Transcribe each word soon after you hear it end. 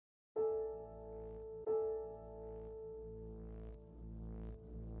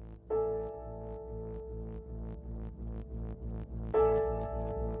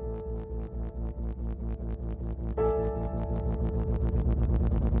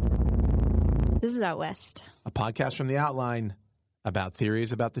This is Out West. A podcast from The Outline about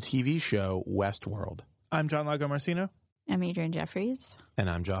theories about the TV show Westworld. I'm John Lago Marcino. I'm Adrian Jeffries. And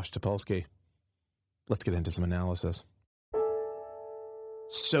I'm Josh Topolsky. Let's get into some analysis.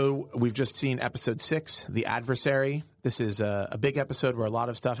 So we've just seen episode 6, The Adversary. This is a big episode where a lot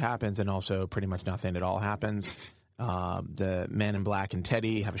of stuff happens and also pretty much nothing at all happens. The Man in Black and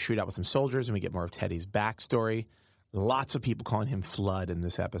Teddy have a shootout with some soldiers, and we get more of Teddy's backstory. Lots of people calling him Flood in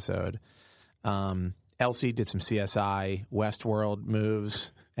this episode. Elsie did some CSI Westworld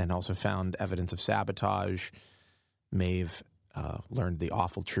moves and also found evidence of sabotage. Maeve learned the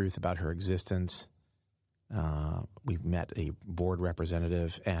awful truth about her existence. We met a board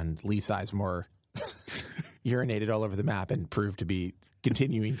representative, and Lee Sizemore urinated all over the map and proved to be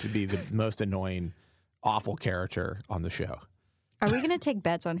continuing to be the most annoying, awful character on the show. Are we going to take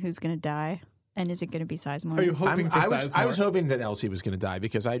bets on who's going to die? And is it going to be Sizemore? Are you hoping for Sizemore? I was hoping that Elsie was going to die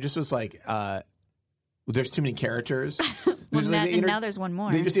because I just was like, there's too many characters. Now there's one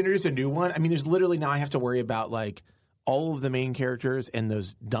more. They just introduced a new one. I mean, there's literally now I have to worry about like all of the main characters and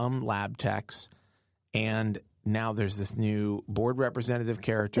those dumb lab techs. And now there's this new board representative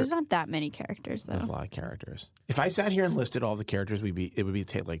character. There's not that many characters, though. There's a lot of characters. If I sat here and listed all the characters, it would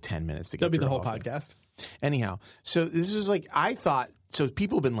take like 10 minutes to get That'd be through the whole all of them. podcast. Anyhow, so this is like, I thought, so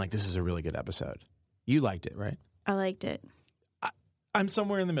people have been like, this is a really good episode. You liked it, right? I liked it. I'm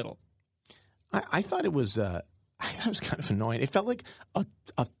somewhere in the middle. I thought it was kind of annoying. It felt like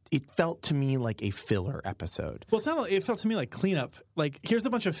it felt to me like a filler episode. Well, it felt to me like cleanup. Like, here's a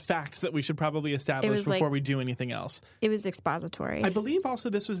bunch of facts that we should probably establish before we do anything else. It was expository. I believe also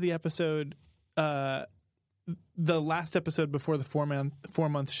this was the episode, the last episode before the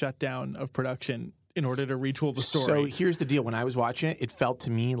 4-month shutdown of production in order to retool the story. So here's the deal. When I was watching it, it felt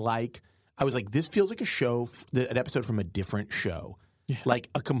to me like, I was like, this feels like an episode from a different show. Yeah. Like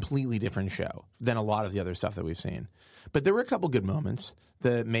a completely different show than a lot of the other stuff that we've seen. But there were a couple good moments.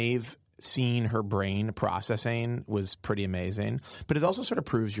 The Maeve seeing her brain processing was pretty amazing. But it also sort of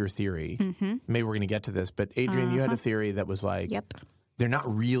proves your theory. Mm-hmm. Maybe we're going to get to this. But Adrian, you had a theory that was like, they're not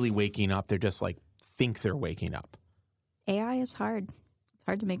really waking up. They're just like think they're waking up. AI is hard. It's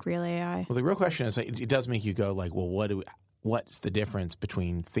hard to make real AI. Well, the real question is, like, it does make you go like, well, what's the difference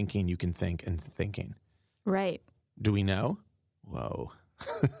between thinking you can think and thinking? Right. Do we know? Whoa.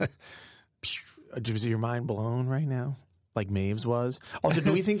 Is your mind blown right now? Like Maeve's was? Also,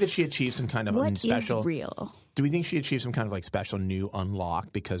 do we think that she achieved some kind of special... What is real? Do we think she achieved some kind of like special new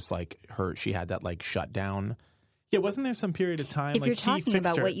unlock because like she had that like shutdown? Yeah, wasn't there some period of time... If you're talking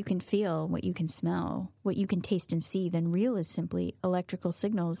about what you can feel, what you can smell, what you can taste and see, then real is simply electrical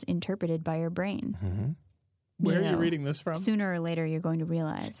signals interpreted by your brain. Mm-hmm. Where are you reading this from? Sooner or later, you're going to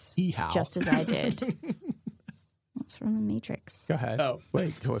realize, just as I did. It's from The Matrix. Go ahead. Oh.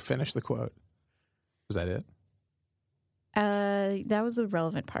 Wait, go finish the quote. Was that it? That was a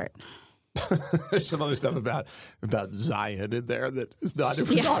relevant part. There's some other stuff about Zion in there that is not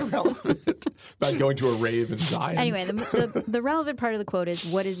relevant. About going to a rave in Zion. Anyway, the relevant part of the quote is,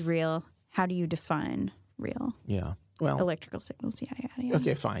 what is real? How do you define real? Yeah. Well, electrical signals. Yeah.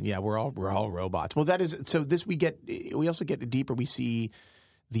 Okay, fine. Yeah, we're all robots. Well, that is so. We also get deeper. We see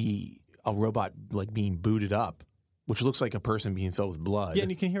a robot like being booted up, which looks like a person being filled with blood. Yeah,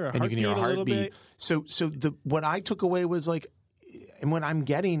 and you can hear a heartbeat. So what I took away was like, and what I'm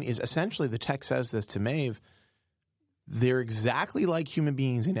getting is essentially the text says this to Maeve. They're exactly like human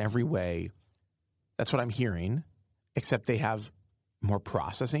beings in every way. That's what I'm hearing, except they have more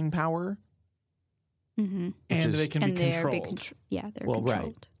processing power. Mm-hmm. And they can be controlled. They're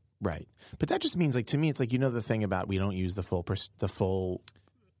controlled. Right. But that just means, like, to me, it's like, the thing about we don't use the full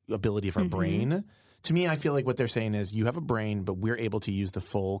ability of our brain. To me, I feel like what they're saying is you have a brain, but we're able to use the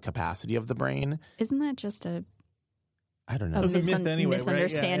full capacity of the brain. Isn't that just I don't know. misunderstanding?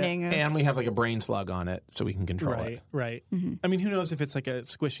 Right? Yeah. And we have like a brain slug on it so we can control it. Right. Mm-hmm. I mean, who knows if it's like a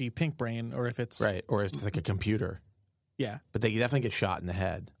squishy pink brain or if it's... Right. Or if it's like a computer. Yeah. But they definitely get shot in the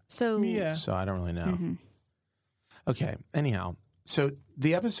head. So I don't really know. Mm-hmm. Okay. Anyhow, so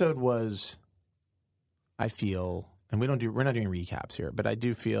the episode was, I feel, and we're not doing recaps here, but I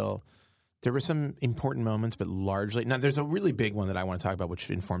do feel there were some important moments, but largely, now there's a really big one that I want to talk about, which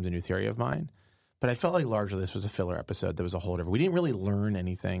informs a new theory of mine. But I felt like largely this was a filler episode. That was a holdover. We didn't really learn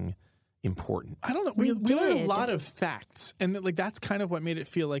anything important. I don't know. We learned a lot of facts, and like that's kind of what made it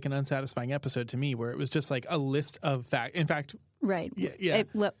feel like an unsatisfying episode to me, where it was just like a list of facts. In fact, right? Yeah.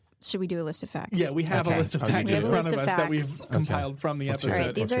 Should we do a list of facts? Yeah, we have a list of facts in front of us that we've compiled from the episode. All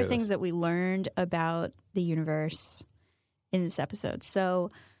right, these are things that we learned about the universe in this episode.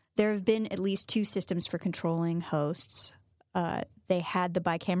 So there have been at least 2 systems for controlling hosts. they had the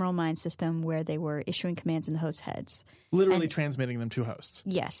bicameral mind system where they were issuing commands in the host heads. Literally transmitting them to hosts.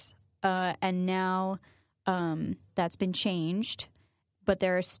 Yes. And now that's been changed, but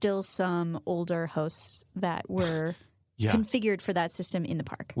there are still some older hosts that were configured for that system in the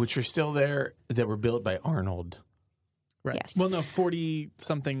park. Which are still there, that were built by Arnold. Right. Yes. Well, no,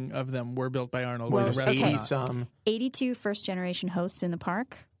 40-something of them were built by Arnold. Well, the rest were not. 80-some. 82 first-generation hosts in the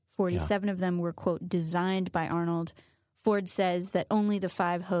park. 47 of them were, quote, designed by Arnold. Ford says that only the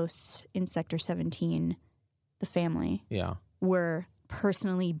 5 hosts in Sector 17, the family, were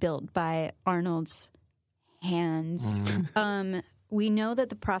personally built by Arnold's hands. We know that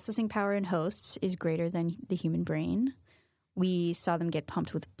the processing power in hosts is greater than the human brain. We saw them get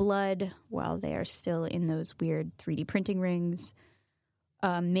pumped with blood while they are still in those weird 3D printing rings.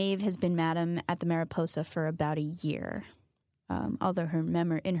 Maeve has been madam at the Mariposa for about a year, although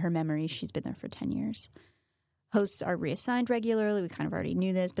in her memory, she's been there for 10 years. Hosts are reassigned regularly. We kind of already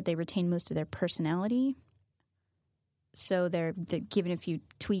knew this, but they retain most of their personality. So they're given a few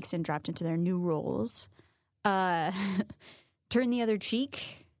tweaks and dropped into their new roles. Turn the other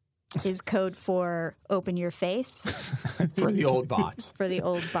cheek is code for open your face. For the old bots. For the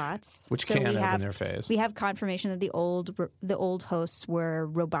old bots. Which can't open their face. We have confirmation that the old hosts were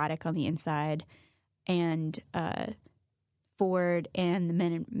robotic on the inside, and Ford and the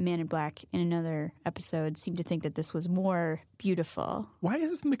Man in Black in another episode seemed to think that this was more beautiful. Why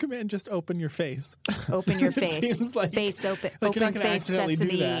isn't the command just open your face? Open your face. Seems like, face open. Like you're not open gonna face accidentally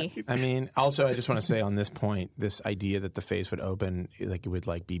sesame. do that. I mean, also, I just want to say on this point, this idea that the face would open, like it would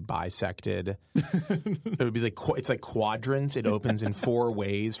like be bisected. It would be like, it's like quadrants. It opens in 4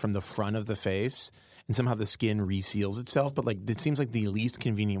 ways from the front of the face. And somehow the skin reseals itself, but like it seems like the least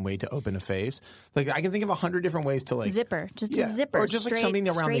convenient way to open a face. Like I can think of 100 different ways to like zipper, just a zipper, or just straight, like something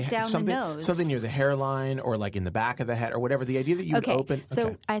around the down something, the nose, something near the hairline, or like in the back of the head, or whatever. The idea that you would open.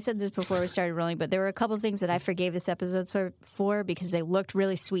 So I said this before we started rolling, but there were a couple of things that I forgave this episode for because they looked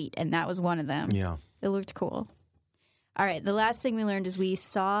really sweet, and that was one of them. Yeah, it looked cool. All right, the last thing we learned is we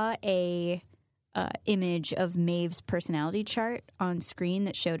saw a image of Maeve's personality chart on screen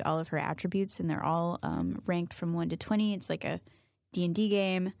that showed all of her attributes, and they're all ranked from 1 to 20. It's like a D&D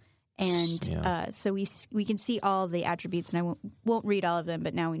game, and so we can see all of the attributes, and I won't read all of them,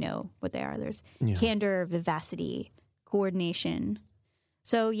 but now we know what they are. There's candor, vivacity, coordination.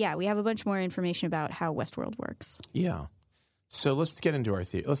 So yeah, we have a bunch more information about how Westworld works. Yeah. So let's get into our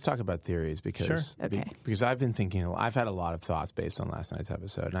let's talk about theories because because I've been thinking, I've had a lot of thoughts based on last night's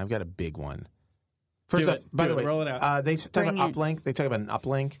episode, and I've got a big one. First, by the way, roll it out. they talk about uplink. They talk about an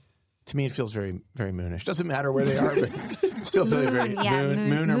uplink. To me, it feels very, very moonish. Doesn't matter where they are, but still feels very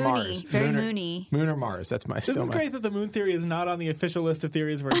moon or moony, Mars. Very moony. Moon or Mars. That's my. This is great that the moon theory is not on the official list of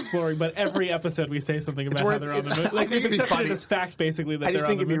theories we're exploring, but every episode we say something about how they're on the moon. Like we've accepted it as fact, basically. That I just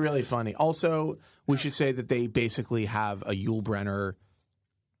think it'd be really funny. Also, we should say that they basically have a Yul Brynner.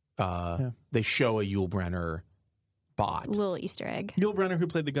 They show a Yul Brynner bot. Little Easter egg. Yul Brynner, who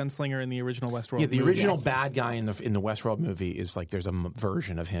played the gunslinger in the original Westworld movie. The original bad guy in the Westworld movie is like there's a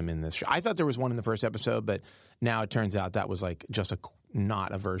version of him in this show. I thought there was one in the first episode, but now it turns out that was like just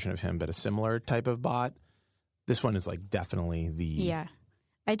not a version of him, but a similar type of bot. This one is like definitely the... Yeah.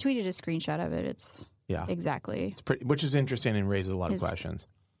 I tweeted a screenshot of it. It's exactly... It's pretty, which is interesting and raises a lot of questions.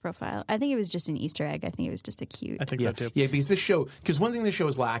 Profile. I think it was just an Easter egg. I think it was just a cute. I think so too. Yeah, because one thing this show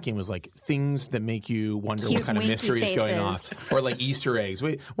was lacking was like things that make you wonder Cute, what kind of mystery is going on, or like Easter eggs.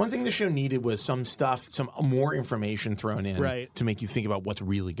 One thing the show needed was some more information thrown in to make you think about what's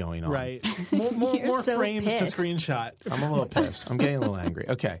really going on. Right. More so frames pissed. to screenshot. I'm a little pissed. I'm getting a little angry.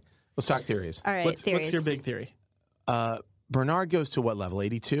 Okay, let's talk theories. All right, what's your big theory? Bernard goes to what level?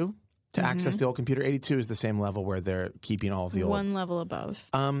 82? To access the old computer. 82 is the same level where they're keeping all of the old. One level above.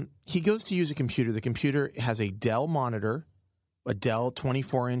 He goes to use a computer. The computer has a Dell monitor, a Dell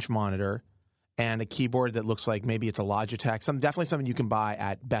 24-inch monitor, and a keyboard that looks like maybe it's a Logitech. Definitely something you can buy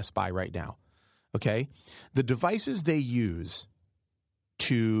at Best Buy right now. Okay? The devices they use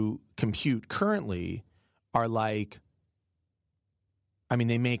to compute currently are like... I mean,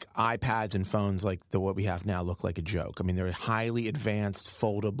 they make iPads and phones like what we have now look like a joke. I mean, they're highly advanced,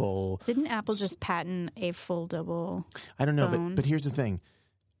 foldable. Didn't Apple just patent a foldable I don't know, phone? but here's the thing.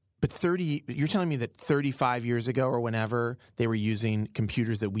 But you're telling me that 35 years ago or whenever they were using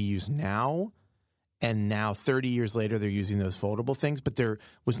computers that we use now, and now 30 years later they're using those foldable things, but there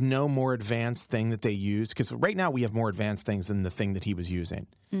was no more advanced thing that they used? Because right now we have more advanced things than the thing that he was using.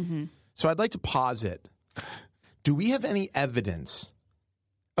 Mm-hmm. So I'd like to posit, do we have any evidence...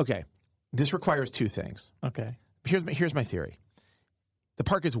 Okay, this requires 2 things. Okay. Here's my theory. The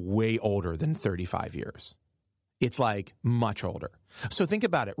park is way older than 35 years. it's like much older. So think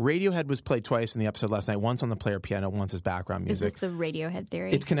about it. Radiohead was played twice in the episode last night. Once on the player piano, once as background music. Is this the Radiohead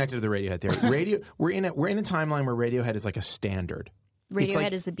theory? It's connected to the Radiohead theory. We're in a timeline where Radiohead is like a standard.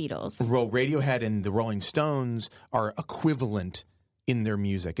 Radiohead is the Beatles. Well, Radiohead and the Rolling Stones are equivalent in their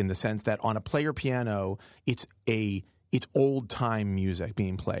music in the sense that on a player piano, it's old time music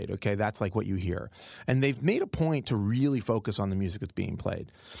being played. Okay, that's like what you hear, and they've made a point to really focus on the music that's being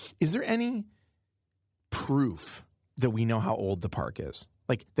played. Is there any proof that we know how old the park is?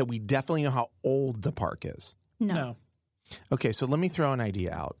 Like that we definitely know how old the park is? No. Okay, so let me throw an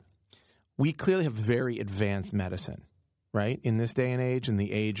idea out. We clearly have very advanced medicine, right? In this day and age, in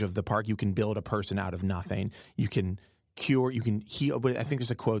the age of the park, you can build a person out of nothing. You can cure, you can heal. I think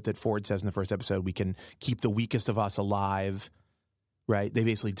there's a quote that Ford says in the first episode, we can keep the weakest of us alive, right? They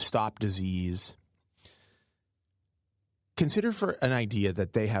basically stop disease. Consider for an idea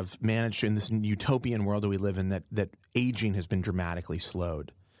that they have managed in this utopian world that we live in that aging has been dramatically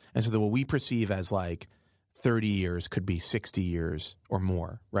slowed. And so that what we perceive as like 30 years could be 60 years or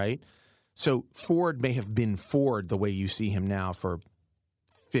more, right? So Ford may have been Ford the way you see him now for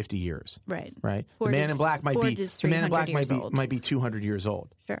 50 years. Right. Right? The Man in Black might be 200 years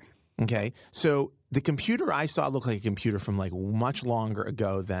old. Sure. Okay. So the computer I saw looked like a computer from like much longer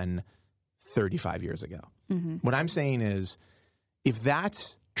ago than 35 years ago. Mm-hmm. What I'm saying is, if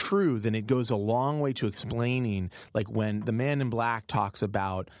that's true, then it goes a long way to explaining, like when the Man in Black talks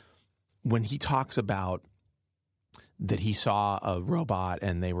about that he saw a robot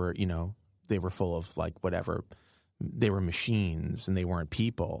and they were full of like whatever, they were machines and they weren't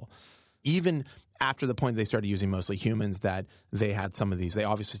people. Even after the point they started using mostly humans, that they had some of these, they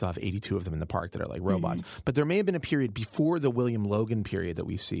obviously still have 82 of them in the park that are like robots. Mm-hmm. But there may have been a period before the William Logan period that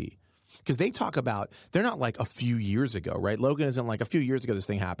we see. Because they talk about, they're not like a few years ago, right? Logan isn't like a few years ago this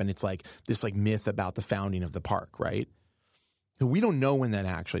thing happened. It's like this like myth about the founding of the park, right? We don't know when that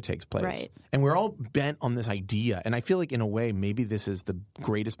actually takes place. Right. And we're all bent on this idea. And I feel like in a way, maybe this is the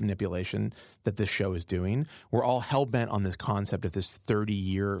greatest manipulation that this show is doing. We're all hell-bent on this concept of this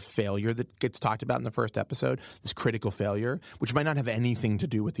 30-year failure that gets talked about in the first episode, this critical failure, which might not have anything to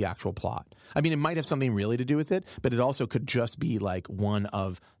do with the actual plot. I mean, it might have something really to do with it, but it also could just be like one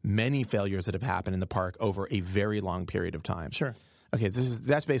of many failures that have happened in the park over a very long period of time. Sure. Okay,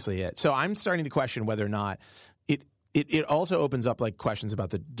 that's basically it. So I'm starting to question whether or not It also opens up like questions about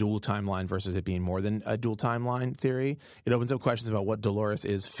the dual timeline versus it being more than a dual timeline theory. It opens up questions about what Dolores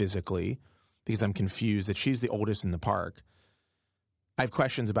is physically, because I'm confused that she's the oldest in the park. I have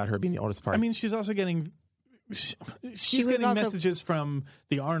questions about her being the oldest part. I mean, she's also getting she's getting messages from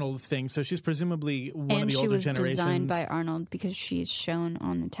the Arnold thing, so she's presumably one of the older generations. And she was designed by Arnold because she's shown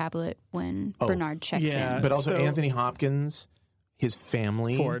on the tablet when Bernard checks in. But also Anthony Hopkins, his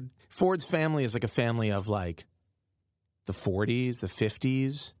family. Ford's family is like a family of like the 40s, the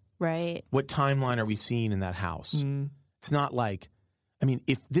 50s. Right. What timeline are we seeing in that house? Mm. It's not like, I mean,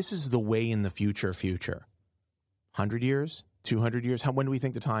 if this is the way in the future, 100 years, 200 years, when do we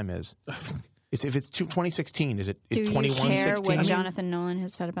think the time is? If it's 2016, is 2116? Do you care what Jonathan Nolan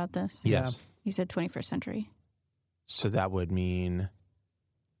has said about this? Yes. He said 21st century. So that would mean?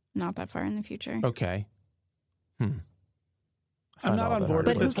 Not that far in the future. Okay. I'm not on board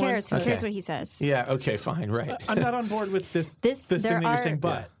with this. But who cares? Who cares what he says? Yeah, okay, fine, right. I'm not on board with this thing that you're saying,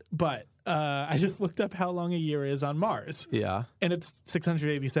 but I just looked up how long a year is on Mars. Yeah. And it's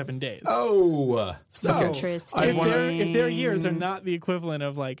 687 days. Oh! So interesting. If their years are not the equivalent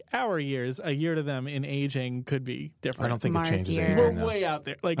of like our years, a year to them in aging could be different. I don't think Mars it changes year. aging. We're way out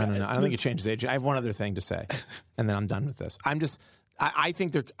there. Like, I don't know. I don't think it changes aging. I have one other thing to say, and then I'm done with this. I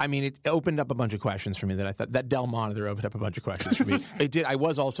think it opened up a bunch of questions for me that I thought that Dell monitor opened up a bunch of questions for me. It did. I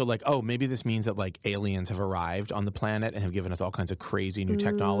was also like, oh, maybe this means that like aliens have arrived on the planet and have given us all kinds of crazy new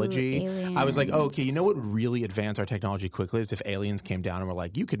technology. Aliens. I was like, oh, okay, you know what would really advance our technology quickly is if aliens came down and were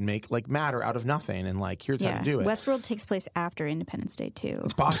like, you could make like matter out of nothing and like here's how to do it. Westworld takes place after Independence Day 2.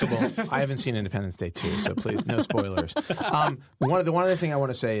 It's possible. I haven't seen Independence Day 2, so please, no spoilers. One other thing I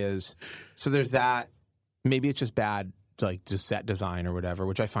want to say is, so there's that. Maybe it's just bad, like just set design or whatever,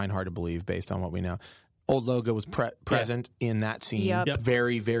 which I find hard to believe based on what we know. Old logo was present in that scene,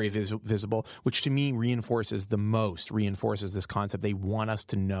 very, very visible, which to me reinforces this concept. They want us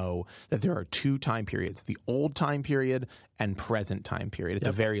to know that there are two time periods, the old time period and present time period at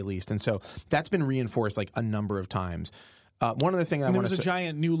the very least. And so that's been reinforced like a number of times. One other thing I want to say. There was a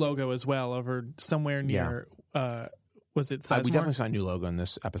giant new logo as well over somewhere near... Was it Sizemore? We definitely saw a new logo in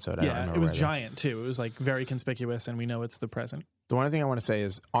this episode. It was giant too. It was like very conspicuous, and we know it's the present. The one thing I want to say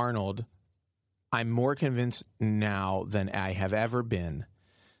is Arnold. I'm more convinced now than I have ever been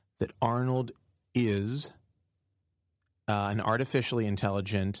that Arnold is an artificially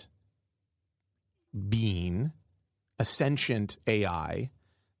intelligent being, a sentient AI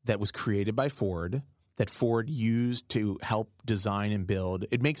that was created by Ford, that Ford used to help design and build.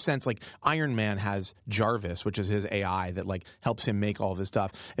 It makes sense. Like Iron Man has Jarvis, which is his AI that like helps him make all of his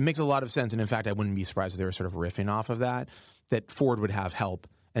stuff. It makes a lot of sense. And in fact, I wouldn't be surprised if they were sort of riffing off of that Ford would have help,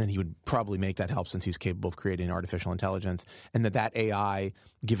 and then he would probably make that help since he's capable of creating artificial intelligence, and that AI,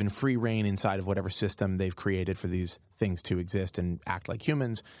 given free reign inside of whatever system they've created for these things to exist and act like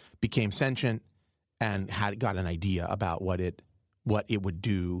humans, became sentient and got an idea about what it would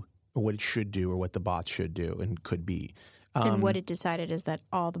do, or what it should do, or what the bots should do and could be. And what it decided is that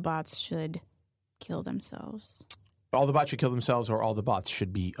all the bots should kill themselves. All the bots should kill themselves, or all the bots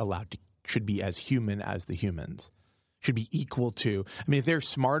should be should be as human as the humans. Should be equal to. I mean,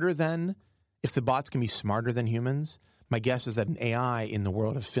 if the bots can be smarter than humans, my guess is that an AI in the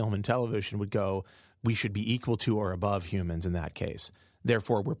world of film and television would go, we should be equal to or above humans in that case.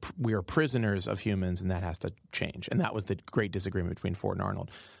 Therefore, we are prisoners of humans, and that has to change. And that was the great disagreement between Ford and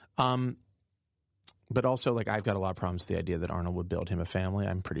Arnold. But also, like, I've got a lot of problems with the idea that Arnold would build him a family.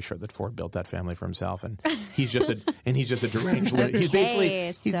 I'm pretty sure that Ford built that family for himself, and he's just a deranged. Okay, he's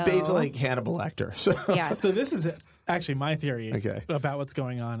basically like Hannibal Lecter. So. Yeah. So this is actually my theory about what's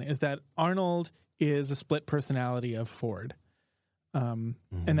going on is that Arnold is a split personality of Ford, and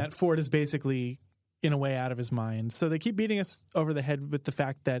that Ford is basically in a way out of his mind. So they keep beating us over the head with the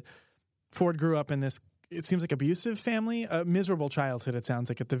fact that Ford grew up in this, it seems like, abusive family, a miserable childhood, it sounds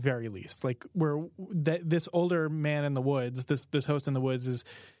like, at the very least. Like, where this older man in the woods, this host in the woods, is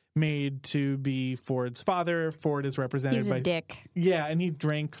made to be Ford's father. Ford is represented by... He's a dick. Yeah, and he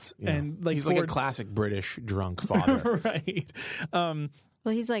drinks. Yeah. And like he's Ford, like a classic British drunk father. Right. Well,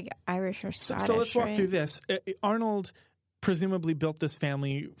 he's like Irish or Scottish, so let's walk right? through this. Arnold presumably built this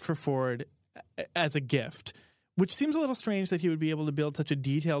family for Ford as a gift, which seems a little strange that he would be able to build such a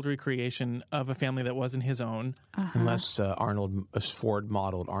detailed recreation of a family that wasn't his own. Unless Ford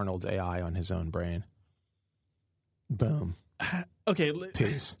modeled Arnold's AI on his own brain. Boom. Okay.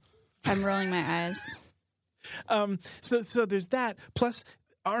 Peace. I'm rolling my eyes. So there's that. Plus,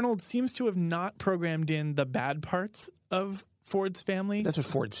 Arnold seems to have not programmed in the bad parts of Ford's family. That's what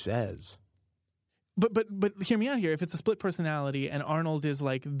Ford says. But hear me out here. If it's a split personality and Arnold is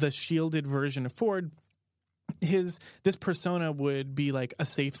like the shielded version of Ford, this persona would be like a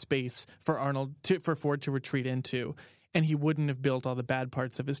safe space for for Ford to retreat into, and he wouldn't have built all the bad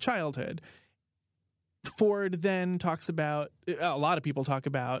parts of his childhood. Ford then talks about, a lot of people talk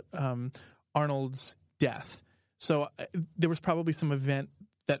about Arnold's death. So there was probably some event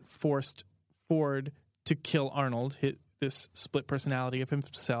that forced Ford to kill Arnold, this split personality of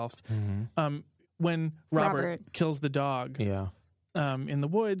himself. Mm-hmm. When Robert kills the dog in the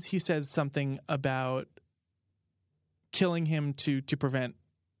woods, he says something about killing him to prevent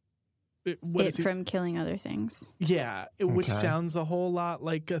from killing other things. Yeah, which sounds a whole lot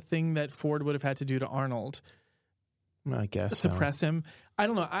like a thing that Ford would have had to do to Arnold. I guess suppress him. I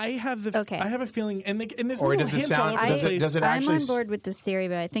don't know. I have a feeling, and there's or little does it hints sound? all over the place. Does it actually? I'm on board with this theory,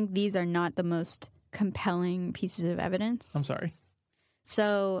 but I think these are not the most compelling pieces of evidence. I'm sorry.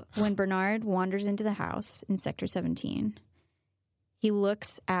 So when Bernard wanders into the house in Sector 17, he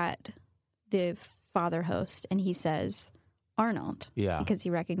looks at the father host and he says, Arnold. Yeah. Because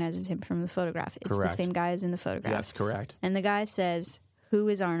he recognizes him from the photograph. It's correct. The same guy as in the photograph. Yes, correct. And the guy says, who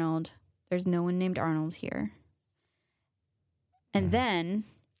is Arnold? There's no one named Arnold here. And then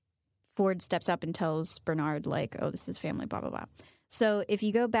Ford steps up and tells Bernard, like, oh, this is family, blah, blah, blah. So if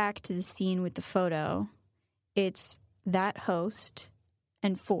you go back to the scene with the photo, it's that host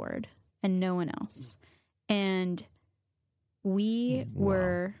and Ford and no one else. And we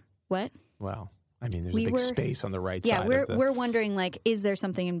were... What? Well, I mean, there's a big space on the right side. Yeah, we're wondering, like, is there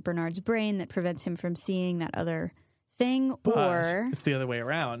something in Bernard's brain that prevents him from seeing that other thing? But or it's the other way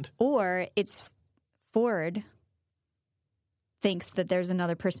around. Or it's Ford thinks that there's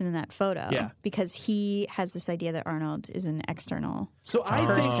another person in that photo because he has this idea that Arnold is an external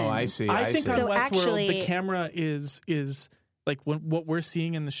person. I see. I think on so Westworld, actually, the camera is like what we're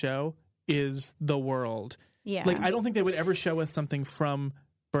seeing in the show is the world. Yeah. Like, I don't think they would ever show us something from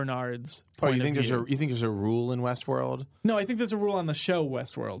Bernard's point you think of view. You think there's a rule in Westworld? No, I think there's a rule on the show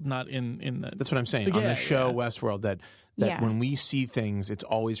Westworld, not in the... That's what I'm saying. On the show Westworld, that when we see things, it's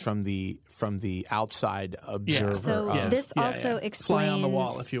always from the outside observer. Yeah. So this also explains... Fly on the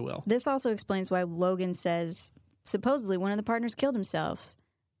wall, if you will. This also explains why Logan says, supposedly, one of the partners killed himself.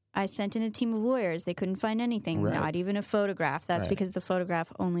 I sent in a team of lawyers. They couldn't find anything, not even a photograph. That's because the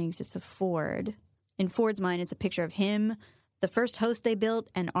photograph only exists of Ford. In Ford's mind, it's a picture of him, the first host they built,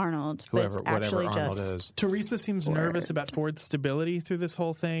 and Arnold. But it's actually whatever Arnold just is. Teresa seems nervous about Ford's stability through this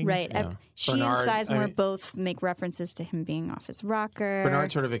whole thing. Right. Yeah. She Bernard, and Sizemore both make references to him being off his rocker.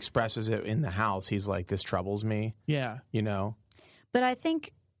 Bernard sort of expresses it in the house. He's like, this troubles me. Yeah. You know? But I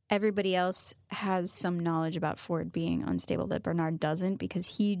think everybody else has some knowledge about Ford being unstable that Bernard doesn't, because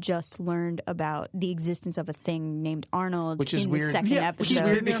he just learned about the existence of a thing named Arnold, which is in weird. the second episode. Which is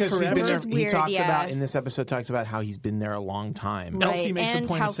weird because forever. he's been there, Which is weird, he talks yeah. about in this episode talks about how he's been there a long time. Right, Elsie makes a and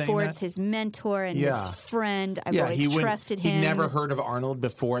point how of saying Ford's that. his mentor and his friend. I've always trusted him. He'd never heard of Arnold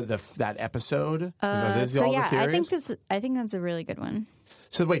before that episode. I think that's a really good one.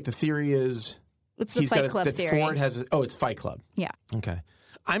 So wait, the theory is It's the Fight Club that theory. Ford has. Oh, it's Fight Club. Yeah. Okay.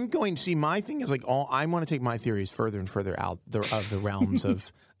 I'm going to see. My thing is like I want to take my theories further and further out of the realms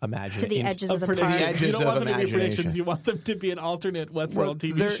of imagination. To the edges of the predictions. park. You don't want them to be imagination. predictions. You want them to be an alternate Westworld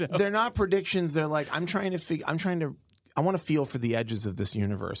TV show. They're not predictions. They're like I want to feel for the edges of this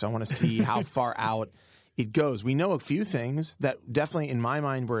universe. I want to see how far out it goes. We know a few things that definitely, in my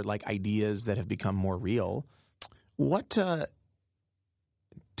mind, were like ideas that have become more real. What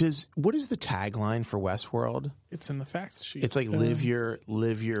is the tagline for Westworld? It's in the facts sheet. It's like live your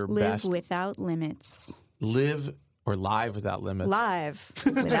best. Live without limits. Live or live without limits. Live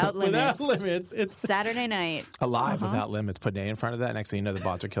without limits. Without limits. It's Saturday night. Alive without limits. Put an A in front of that. Next thing you know, the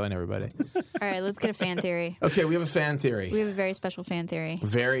bots are killing everybody. All right, let's get a fan theory. Okay, we have a fan theory. We have a very special fan theory.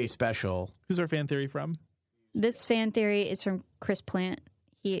 Very special. Who's our fan theory from? This fan theory is from Chris Plant.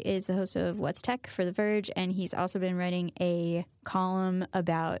 He is the host of What's Tech for The Verge, and he's also been writing a column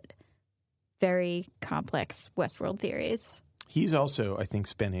about very complex Westworld theories. He's also, I think,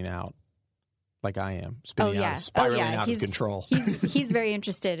 spinning out like I am. Spiraling out of control. He's very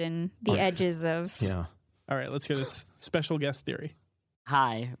interested in the edges of... Yeah. All right, let's hear this special guest theory.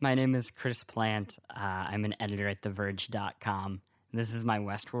 Hi, my name is Chris Plant. I'm an editor at TheVerge.com. This is my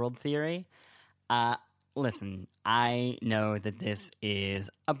Westworld theory. Listen, I know that this is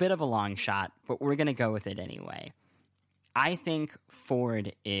a bit of a long shot, but we're going to go with it anyway. I think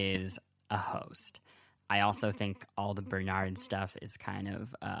Ford is a host. I also think all the Bernard stuff is kind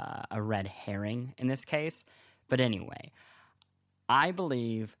of a red herring in this case. But anyway, I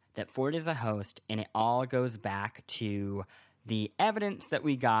believe that Ford is a host, and it all goes back to the evidence that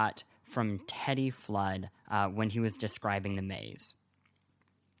we got from Teddy Flood when he was describing the maze.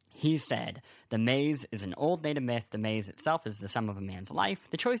 He said, the maze is an old native myth. The maze itself is the sum of a man's life,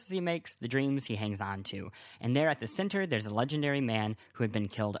 the choices he makes, the dreams he hangs on to. And there at the center, there's a legendary man who had been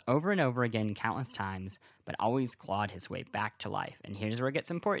killed over and over again countless times, but always clawed his way back to life. And here's where it gets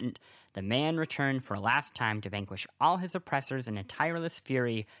important. The man returned for a last time to vanquish all his oppressors in a tireless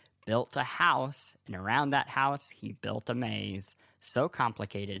fury, built a house, and around that house, he built a maze. So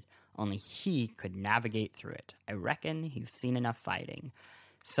complicated, only he could navigate through it. I reckon he's seen enough fighting.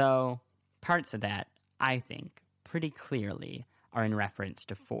 So, parts of that, I think, pretty clearly are in reference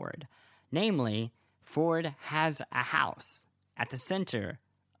to Ford. Namely, Ford has a house at the center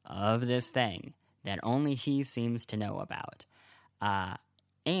of this thing that only he seems to know about.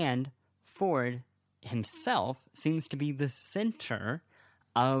 And Ford himself seems to be the center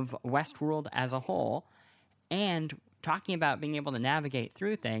of Westworld as a whole. And talking about being able to navigate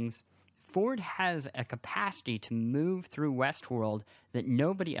through things, Ford has a capacity to move through Westworld that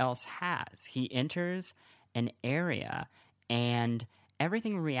nobody else has. He enters an area, and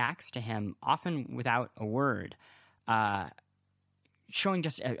everything reacts to him, often without a word, showing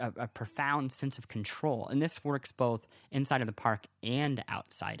just a profound sense of control. And this works both inside of the park and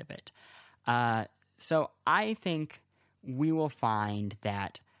outside of it. So I think we will find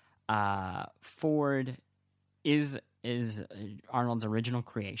that Ford is Arnold's original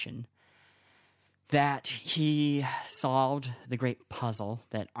creation, that he solved the great puzzle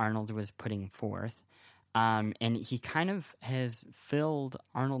that Arnold was putting forth, and he kind of has filled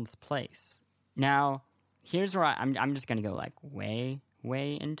Arnold's place. Now, here's where I'm just going to go like way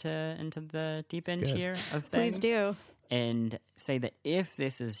into the deep end here of things. Please do. And say that if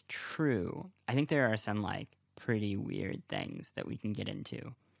this is true, I think there are some like pretty weird things that we can get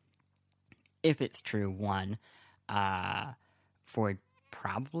into. If it's true, one, Ford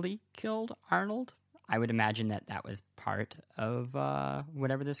probably killed Arnold. I would imagine that was part of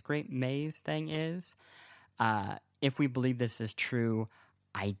whatever this great maze thing is. If we believe this is true,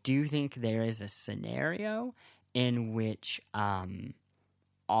 I do think there is a scenario in which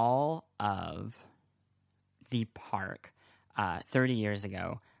all of the park 30 years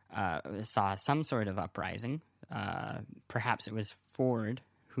ago saw some sort of uprising. Perhaps it was Ford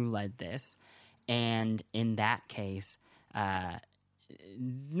who led this. And in that case,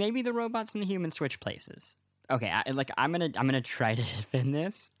 maybe the robots and the humans switch places. okay, I'm gonna try to defend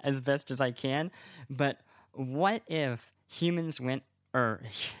this as best as I can, but what if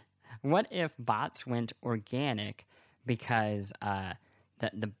what if bots went organic because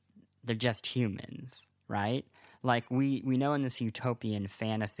they're just humans, right? Like we know in this utopian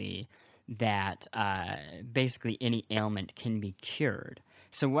fantasy that basically any ailment can be cured.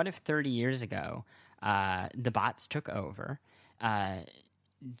 So what if 30 years ago the bots took over,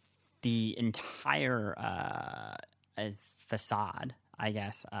 the entire facade, I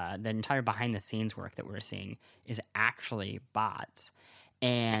guess, the entire behind-the-scenes work that we're seeing is actually bots,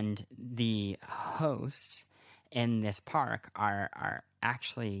 and the hosts in this park are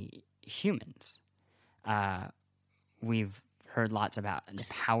actually humans. We've heard lots about the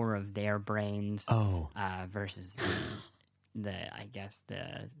power of their brains versus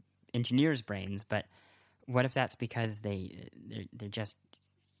the engineers' brains, but what if that's because they're just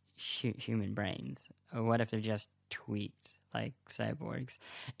human brains? Or what if they're just tweaked like cyborgs?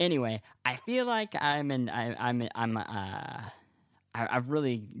 Anyway, I feel like I've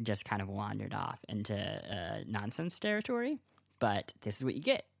really just kind of wandered off into nonsense territory, but this is what you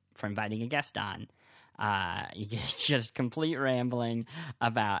get for inviting a guest on. You get just complete rambling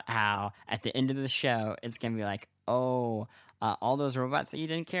about how at the end of the show it's gonna be like, all those robots that you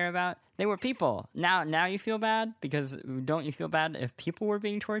didn't care about, they were people. Now you feel bad because don't you feel bad if people were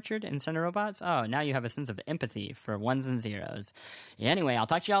being tortured instead of robots? Oh, now you have a sense of empathy for ones and zeros. Anyway, I'll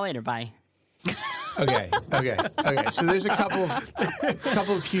talk to y'all later. Bye. Okay. So there's a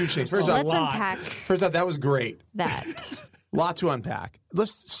couple of huge things. First off, that was great. Lot to unpack.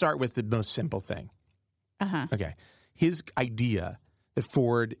 Let's start with the most simple thing. Okay. His idea that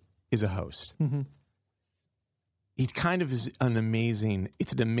Ford is a host. Mm-hmm. It kind of is an amazing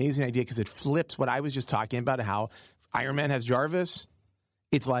idea because it flips what I was just talking about, how Iron Man has Jarvis.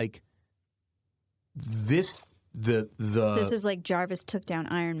 It's like this is like Jarvis took down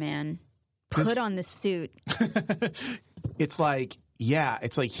Iron Man, put on the suit. It's like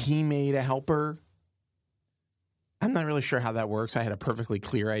he made a helper. I'm not really sure how that works. I had a perfectly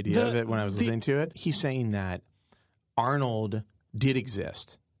clear idea of it when I was listening to it. He's saying that Arnold did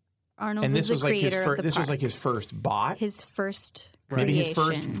exist. Arnold was the creator of the park. This was like his first bot. His first creation. Maybe his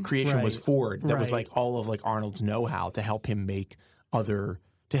first creation was Ford. That was like all of like Arnold's know-how to help him to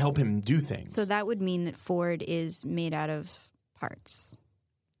help him do things. So that would mean that Ford is made out of parts,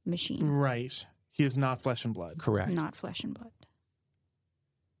 machine. Right. He is not flesh and blood. Correct. Not flesh and blood.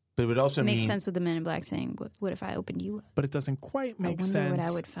 But it would also makes sense with the Men in Black saying, "What if I opened you up?" But it doesn't quite make sense. I wonder what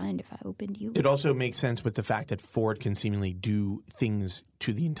I would find if I opened you up. It also makes sense with the fact that Ford can seemingly do things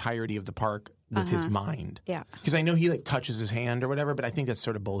to the entirety of the park with his mind. Yeah. Because I know he like touches his hand or whatever, but I think that's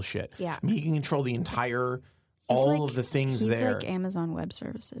sort of bullshit. Yeah. I mean, he can control the entire, of the things there. He's like Amazon Web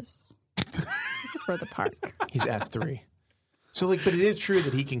Services for the park. He's S3. So but it is true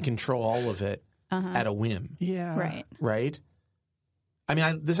that he can control all of it at a whim. Yeah. Right? I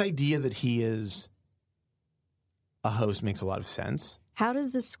mean, this idea that he is a host makes a lot of sense. How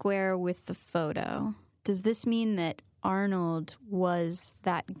does this square with the photo? Does this mean that Arnold was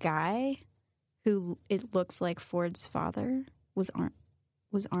that guy who it looks like Ford's father? Was Arnold?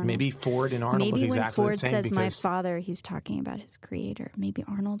 Maybe Ford and Arnold look exactly the same. Maybe when Ford says "my father," he's talking about his creator. Maybe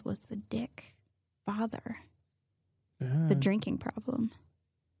Arnold was the dick father. The drinking problem.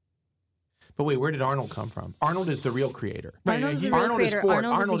 But wait, where did Arnold come from? Arnold is the real creator. Arnold is the real creator. Is Ford.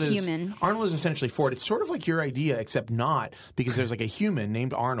 Arnold is a human. Arnold is essentially Ford. It's sort of like your idea, except not, because there's like a human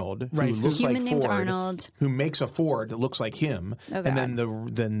named Arnold who looks like Ford, who makes a Ford that looks like him, and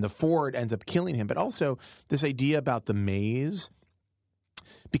then the Ford ends up killing him. But also this idea about the maze,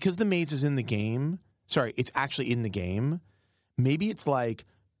 because the maze is in the game. Sorry, it's actually in the game. Maybe it's like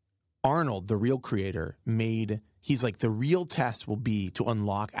Arnold, the real creator, he's like, the real test will be to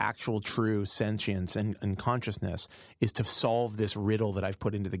unlock actual true sentience and consciousness is to solve this riddle that I've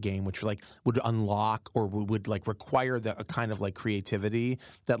put into the game, which like would unlock or would like require a kind of like creativity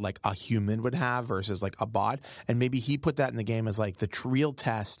that like a human would have versus like a bot. And maybe he put that in the game as like the real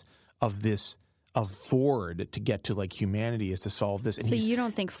test of Ford to get to like humanity is to solve this. And so you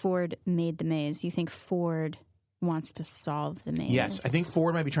don't think Ford made the maze? You think Ford wants to solve the maze? Yes, I think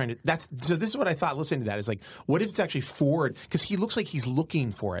Ford might be trying to. So this is what I thought listening to that is like, what if it's actually Ford? Because he looks like he's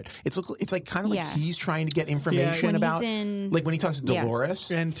looking for it. It's like kind of like he's trying to get information about, like when he talks to Dolores.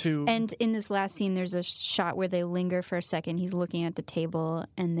 And in this last scene, there's a shot where they linger for a second. He's looking at the table,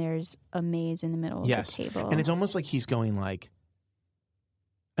 and there's a maze in the middle of the table. And it's almost like he's going like.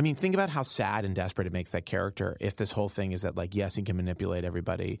 I mean, think about how sad and desperate it makes that character if this whole thing is that like, yes, he can manipulate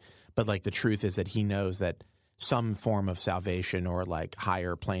everybody, but like the truth is that he knows that some form of salvation or like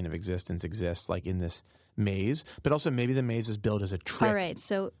higher plane of existence exists like in this maze, but also maybe the maze is built as a trick. All right,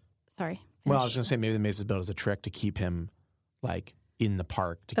 so sorry. Well, I was going to say maybe the maze is built as a trick to keep him like in the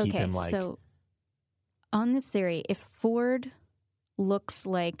park, to keep him like. So on this theory, if Ford looks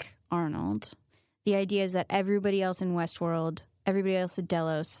like Arnold, the idea is that everybody else in Westworld, everybody else at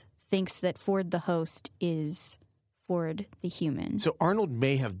Delos, thinks that Ford the host is Ford the human. So Arnold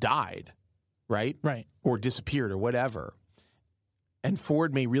may have died, right? Right. Or disappeared or whatever. And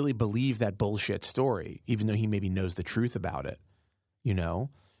Ford may really believe that bullshit story, even though he maybe knows the truth about it, you know?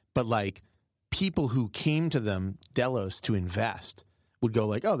 But like people who came to them, Delos, to invest would go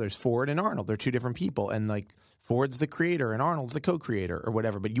like, oh, there's Ford and Arnold. They're two different people. And like Ford's the creator and Arnold's the co-creator or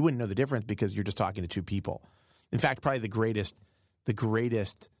whatever. But you wouldn't know the difference because you're just talking to two people. In fact, probably the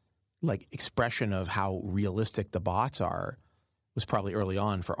greatest like expression of how realistic the bots are was probably early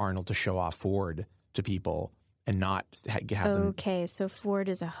on for Arnold to show off Ford to people and not have them. Okay, so Ford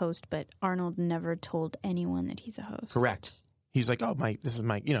is a host, but Arnold never told anyone that he's a host. Correct. He's like, oh, this is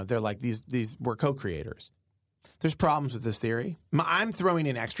my, they're like, these we're co-creators. There's problems with this theory. I'm throwing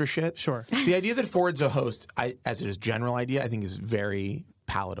in extra shit. Sure. The idea that Ford's a host, as it is general idea, I think is very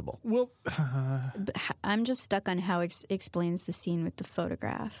palatable. Well, I'm just stuck on how it explains the scene with the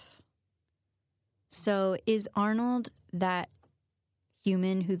photograph. So is Arnold that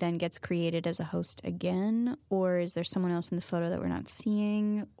human who then gets created as a host again? Or is there someone else in the photo that we're not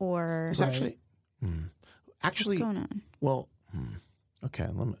seeing? Or it's actually, what's going on? Well, okay.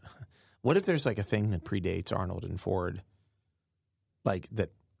 What if there's like a thing that predates Arnold and Ford? Like that.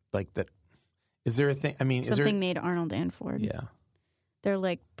 Is there a thing? I mean, something made Arnold and Ford. Yeah. They're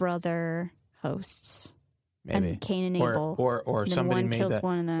like brother hosts. Maybe. And Cain and Abel. Or somebody made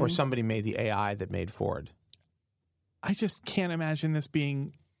one of them. Or somebody made the AI that made Ford. I just can't imagine this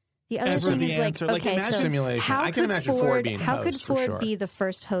being the other ever thing the is answer. like, okay, so simulation. I can imagine Ford being a host. How could Ford for sure. be the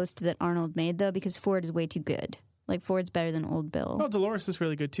first host that Arnold made though? Because Ford is way too good. Like Ford's better than old Bill. Well, Dolores is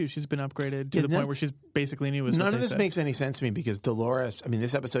really good too. She's been upgraded to the point where she's basically new. None of this makes any sense to me because Dolores. I mean,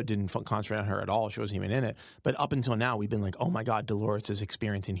 this episode didn't concentrate on her at all. She wasn't even in it. But up until now, we've been like, oh my god, Dolores is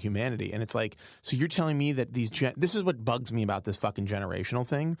experiencing humanity, and it's like, so you're telling me that this is what bugs me about this fucking generational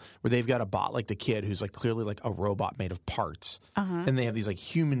thing, where they've got a bot like the kid who's like clearly like a robot made of parts, and they have these like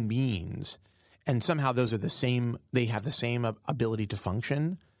human beings, and somehow those are the same. They have the same ability to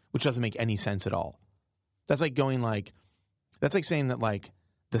function, which doesn't make any sense at all. That's like going like. That's like saying that like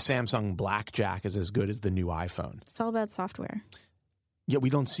the Samsung Blackjack is as good as the new iPhone. It's all about software. Yeah, we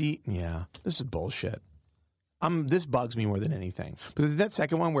don't see. Yeah, this is bullshit. This bugs me more than anything. But that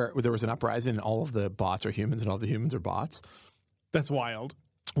second one where there was an uprising and all of the bots are humans and all the humans are bots. That's wild.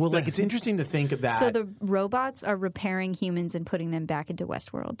 Well, like it's interesting to think of that. So the robots are repairing humans and putting them back into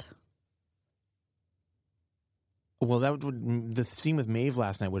Westworld. Well, the scene with Maeve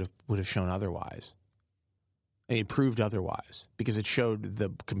last night would have shown otherwise. And it proved otherwise because it showed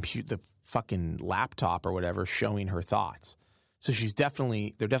the fucking laptop or whatever showing her thoughts. So they're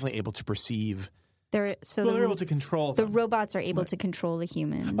definitely able to perceive. They're able to control them. The robots are able to control the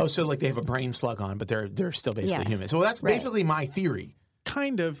humans. Oh, so like they have a brain slug on, but they're still basically humans. So that's basically my theory.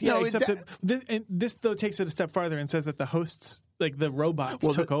 Kind of, yeah. Except that this though takes it a step farther and says that the hosts, like the robots,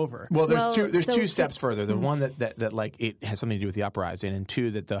 took over. Well, there's two steps further. The one that like it has something to do with the uprising, and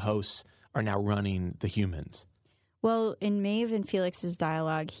two that the hosts are now running the humans. Well, in Maeve and Felix's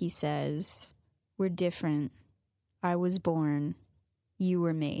dialogue, he says, "We're different. I was born. You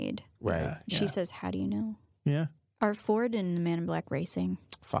were made." Right. Yeah. She says, "How do you know?" Yeah. Are Ford and the Man in Black racing?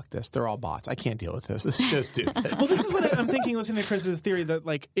 Fuck this. They're all bots. I can't deal with this. This is so stupid. Well, this is what I'm thinking, listening to Chris's theory, that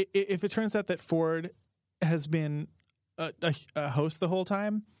like if it turns out that Ford has been a host the whole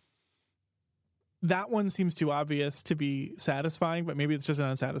time, that one seems too obvious to be satisfying, but maybe it's just an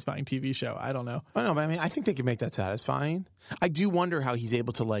unsatisfying TV show. I don't know. I know, but I mean, I think they can make that satisfying. I do wonder how he's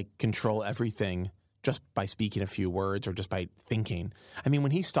able to like control everything just by speaking a few words or just by thinking. I mean,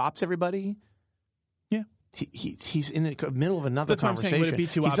 when he stops everybody, yeah, he's in the middle of another That's conversation. What I'm saying. Would it be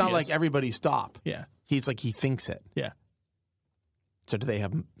too he's obvious? Not like everybody stop. Yeah, he's like he thinks it. Yeah. So do they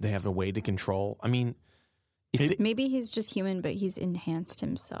have a way to control? I mean. Maybe he's just human, but he's enhanced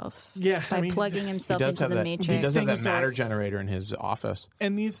himself. Yeah, by plugging himself into the Matrix. He does have that matter generator in his office.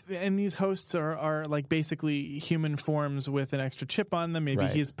 And these hosts are like basically human forms with an extra chip on them. Maybe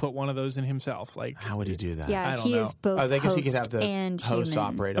he's put one of those in himself. Like, how would he do that? Yeah, I don't he know. is both. I guess he could have the and hosts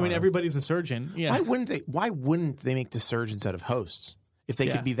human. operate. I mean, on everybody's a surgeon. Yeah. Why wouldn't they make the surgeons out of hosts if they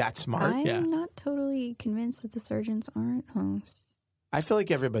could be that smart? I'm not totally convinced that the surgeons aren't hosts. I feel like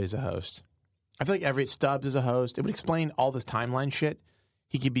everybody's a host. I feel like every Stubbs is a host. It would explain all this timeline shit.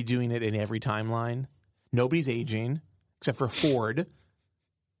 He could be doing it in every timeline. Nobody's aging except for Ford.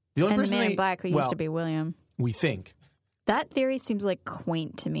 The only And the person man in black who used to be William. We think. That theory seems like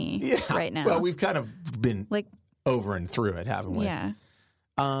quaint to me right now. Well, we've kind of been over and through it, haven't we? Yeah.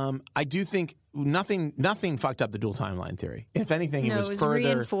 I do think nothing fucked up the dual timeline theory. If anything, it was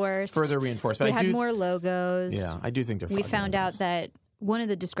further reinforced. But we had more logos. Yeah, I do think they're. We found out that one of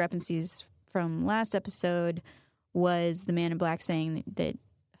the discrepancies from last episode was the man in black saying that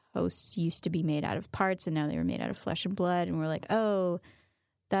hosts used to be made out of parts and now they were made out of flesh and blood, and we're like, oh,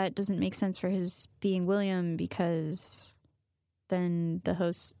 that doesn't make sense for his being William, because then the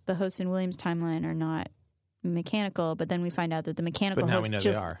hosts in William's timeline are not mechanical, but then we find out that the mechanical hosts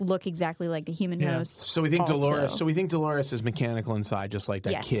just look exactly like the human hosts. So we think Dolores. So we think Dolores is mechanical inside, just like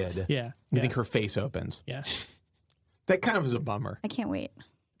that kid. Yeah. We think her face opens. Yeah. That kind of is a bummer. I can't wait.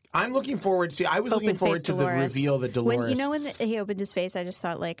 I'm looking forward. See, I was looking forward to Dolores. the reveal that Dolores. When he opened his face, I just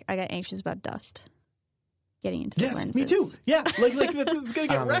thought I got anxious about dust getting into the lenses. Me too. Yeah, it's gonna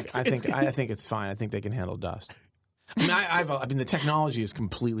get wrecked. I think it's fine. I think they can handle dust. I mean, the technology is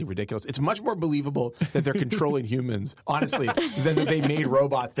completely ridiculous. It's much more believable that they're controlling humans, honestly, than that they made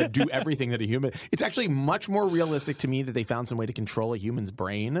robots that do everything that a human. It's actually much more realistic to me that they found some way to control a human's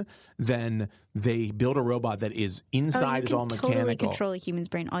brain than they build a robot that is inside is all mechanical. You can totally control a human's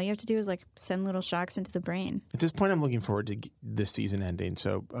brain. All you have to do is send little shocks into the brain. At this point, I'm looking forward to this season ending,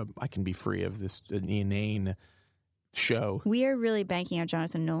 so I can be free of this inane show. We are really banking on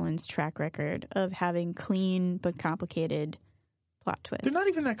Jonathan Nolan's track record of having clean but complicated plot twists. They're not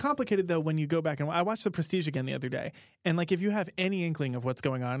even that complicated, though, when you go back. And I watched The Prestige again the other day. And if you have any inkling of what's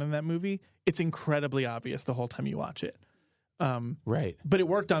going on in that movie, it's incredibly obvious the whole time you watch it. Right. But it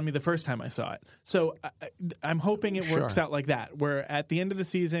worked on me the first time I saw it. So I'm hoping it works out like that, where at the end of the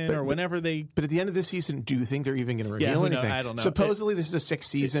season whenever they... But at the end of the season, do you think they're even going to reveal anything? I don't know. Supposedly this is a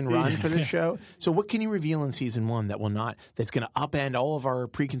 6-season run for this show. So what can you reveal in season 1 that's going to upend all of our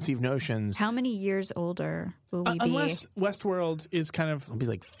preconceived notions? How many years older will we be? Unless Westworld is kind of... I'll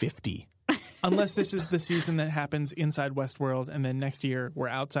be 50. Unless this is the season that happens inside Westworld, and then next year we're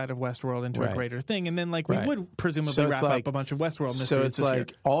outside of Westworld into a greater thing, and then we would presumably wrap up a bunch of Westworld mysteries. So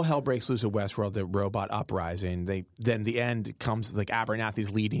it's all hell breaks loose at Westworld, the robot uprising. Then the end comes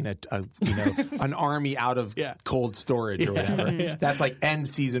Abernathy's leading an army out of cold storage or whatever. That's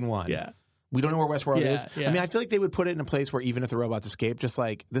end season 1. Yeah. We don't know where Westworld is. Yeah. I mean, I feel like they would put it in a place where even if the robots escape, just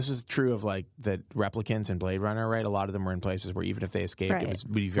this is true of the replicants in Blade Runner, right? A lot of them were in places where even if they escaped, it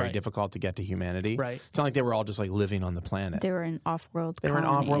would be very difficult to get to humanity. Right. It's not like they were all just living on the planet. They were in off-world colonies. They were in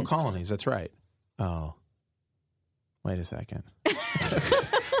off-world colonies. That's right. Oh. Wait a second.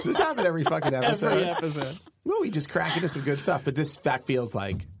 Does this happen every fucking episode? Every episode. Well, we just crack into some good stuff, but that feels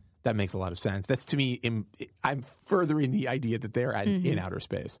like that makes a lot of sense. That's, to me, I'm furthering the idea that they're in outer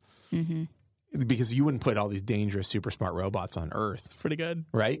space. Mm-hmm. Because you wouldn't put all these dangerous, super smart robots on Earth. It's pretty good,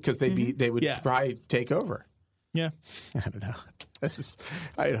 right? Because they would probably take over. Yeah, I don't know.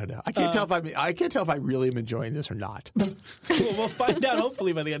 I don't know. I can't tell if I really am enjoying this or not. We'll find out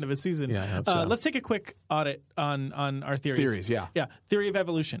hopefully by the end of the season. Yeah, I hope so. Let's take a quick audit on our theories. Yeah. Theory of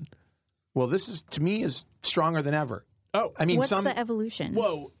evolution. Well, this to me is stronger than ever. Oh, I mean, what's the evolution?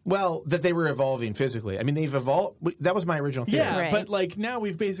 Whoa. Well, that they were evolving physically. I mean, they've evolved. That was my original theory. Yeah, but now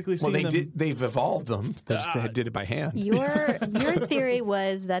we've basically seen them. They've evolved them. They did it by hand. Your theory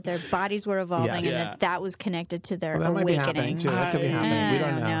was that their bodies were evolving and that was connected to their awakening. That might be happening too. That could be happening. We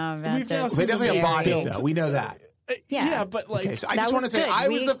don't know. About this. They definitely have bodies, though. We know that. Yeah, but okay, so I just want to say I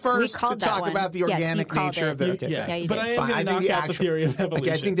was the first to talk about the organic nature of the. Okay, but I am going to knock out the theory of evolution.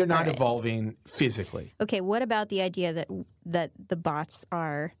 Okay, I think they're not evolving physically. Okay, what about the idea that the bots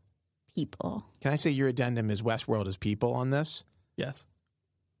are people? Can I say your addendum is Westworld is people on this? Yes.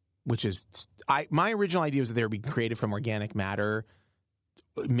 Which is my original idea was that they were being created from organic matter,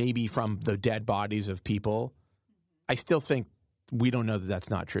 maybe from the dead bodies of people. I still think we don't know that that's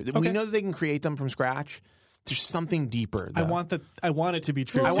not true. Okay. We know that they can create them from scratch. There's something deeper, though. I want it to be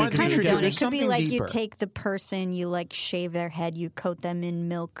true. Well, I want it to be true. It could be like you take the person, you shave their head, you coat them in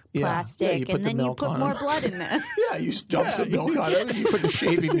milk plastic, and then you put more blood in them. Yeah, you dump some milk on them, you put the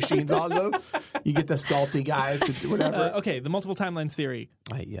shaving machines on them, you get the sculpty guys to do whatever. Okay, the multiple timelines theory.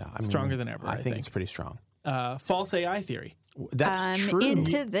 Stronger than ever. I think it's pretty strong. False AI theory. That's true.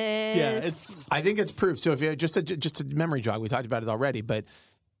 Into this. Yeah, I think it's proof. So if you just a memory jog, we talked about it already, but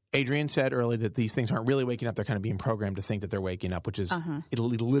Adrian said earlier that these things aren't really waking up. They're kind of being programmed to think that they're waking up, which is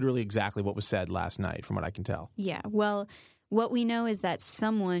literally exactly what was said last night, from what I can tell. Yeah. Well, what we know is that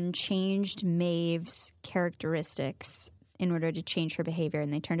someone changed Maeve's characteristics in order to change her behavior,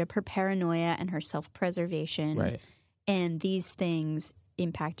 and they turned up her paranoia and her self-preservation. Right. And these things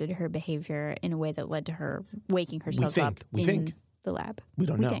impacted her behavior in a way that led to her waking herself up the lab. We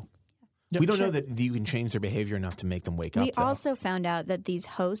don't know. think. Yep, we don't sure. know that you can change their behavior enough to make them wake up. We also found out that these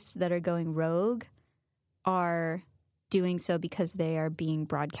hosts that are going rogue are doing so because they are being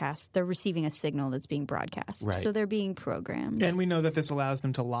broadcast. They're receiving a signal that's being broadcast. Right. So they're being programmed. And we know that this allows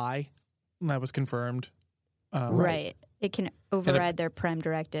them to lie. That was confirmed. Right. It can override their prem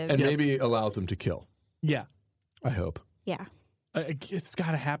directives. And maybe allows them to kill. Yeah. I hope. Yeah. It's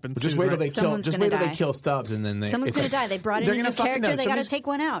got to happen. Just soon, wait till right? they kill. Someone's Just gonna wait till they die. kill Stubbs, and then Someone's going to die. They brought in they're a new gonna fucking character. know. They got to Somebody's- take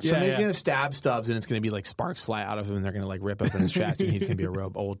one out. Somebody's yeah. going to stab Stubbs, and it's going to be like sparks fly out of him, and they're going to like rip open his chest, and he's going to be a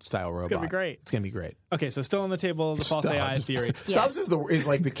old style robot. It's going to be great. It's going to be great. Okay, so still on the table, the false AI Stubbs. theory. Stubbs is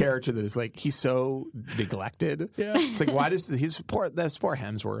like the character that is like he's so neglected. Yeah. It's like why does this poor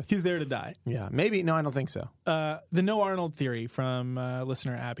Hemsworth? He's there to die. Yeah, maybe. No, I don't think so. The no Arnold theory from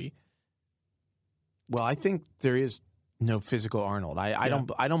listener Abby. Well, I think there is no physical Arnold. I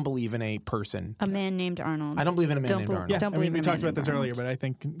don't believe in a person. A man named Arnold. I don't believe in a man Don't named bel- Arnold. Yeah, Don't I mean, believe we in a talked man about this named earlier, but I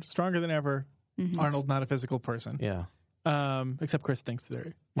think stronger than ever, Arnold not a physical person. Yeah. Except Chris thinks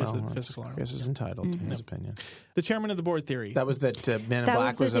there is a physical Arnold. Chris is entitled to his opinion. The chairman of the board theory. That was that Man in That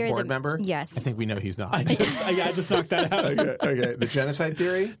Black the was a theory board that- member? Yes. I think we know he's not. I just knocked that out. Okay. The genocide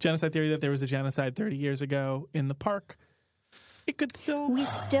theory? Genocide theory that there was a genocide 30 years ago in the park. It could still. We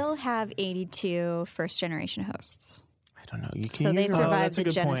still have 82 first-generation hosts. I don't know. So they survived that's a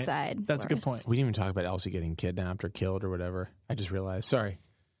the good point. genocide. That's a good for us. point. We didn't even talk about Elsie getting kidnapped or killed or whatever. I just realized. Sorry.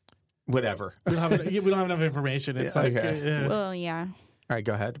 Whatever. We don't have enough information. It's Yeah, like, okay. Well, yeah. All right,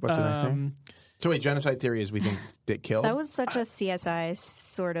 go ahead. What's the next thing? So wait, genocide theory is we think it killed? That was such a CSI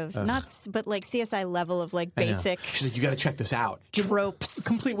sort of, but like CSI level of like I know. basic She's like, you got to check this out. tropes.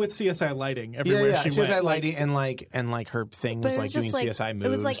 complete with CSI lighting everywhere she CSI went. lighting and like her thing But was it like was just doing CSI moves. It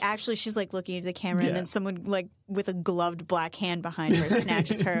was like actually she's like looking into the camera Yeah. and then someone like with a gloved black hand behind her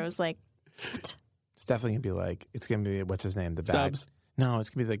snatches her. It was like, what? It's definitely gonna be like it's gonna be what's his name? The Stubbs. bag. No,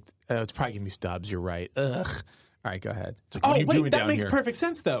 it's gonna be like it's probably gonna be Stubbs. You're right. Ugh. All right, go ahead. It's like, Oh, what are you doing wait, that down makes here? perfect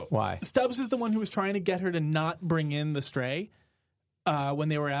sense, though. Why? Stubbs is the one who was trying to get her to not bring in the stray when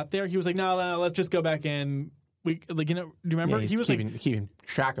they were out there. He was like, no, let's just go back in. Do you remember? Yeah, he's he was keeping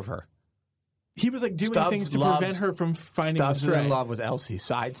track of her. he was like doing Stubbs things to loves- prevent her from finding Stubbs the is stray. in love with Elsie.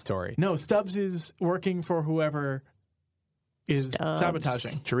 Side story. No, Stubbs is working for whoever is Stubbs.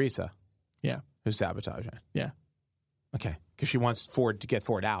 sabotaging. Teresa. Yeah. Who's sabotaging? Yeah. Okay, because she wants Ford to get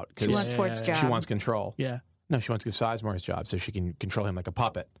Ford out. She Because wants Ford's job. she wants control. Yeah. No, she wants to give Sizemore his job so she can control him like a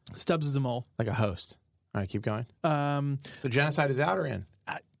puppet, Stubbs is a mole. like a host. All right, keep going. Um, So genocide is out or in?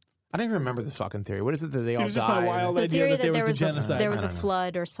 I- I don't even remember this fucking theory. What is it that they it all was just died? my wild The idea theory that there was a genocide. there was I a don't know.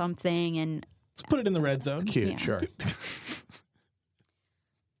 flood or something, and Let's put it in the red zone. Cute, Yeah. sure.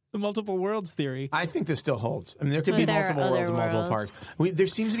 The multiple worlds theory. I think this still holds. I mean, there could be There are multiple worlds other and multiple worlds. parts. There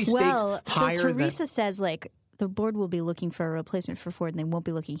seems to be stakes well, so higher Teresa says like the board will be looking for a replacement for Ford, and they won't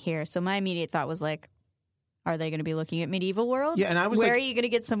be looking here. So my immediate thought was like, are they going to be looking at medieval worlds? Yeah, and I was where like- are you going to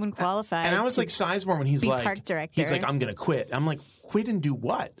get someone qualified? And I was to like Sizemore when he's be like, park director. he's like, I'm going to quit. I'm like, quit and do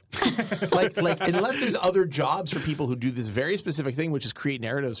what? like unless there's other jobs for people who do this very specific thing, which is create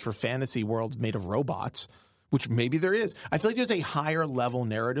narratives for fantasy worlds made of robots, which maybe there is. I feel like there's a higher level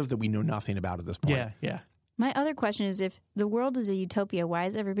narrative that we know nothing about at this point. Yeah, yeah. My other question is, if the world is a utopia, why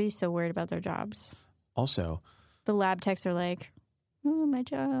is everybody so worried about their jobs? Also, The lab techs are like, oh, my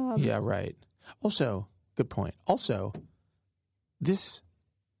job. yeah, right. Also, good point. Also, this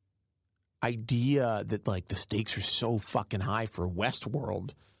idea that like the stakes are so fucking high for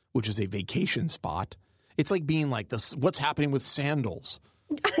Westworld, which is a vacation spot. It's like being like this. What's happening with sandals?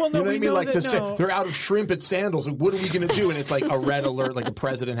 Well, no, You know what I we mean? know Like that, the they're out of shrimp at Sandals. Like, what are we going to do? And it's like a red alert, like a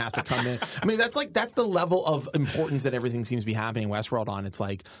president has to come in. I mean, that's the level of importance that everything seems to be happening in Westworld on. It's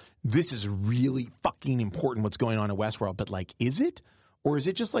like, this is really fucking important what's going on in Westworld. But like, is it? Or is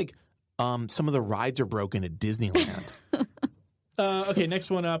it just like some of the rides are broken at Disneyland? Okay,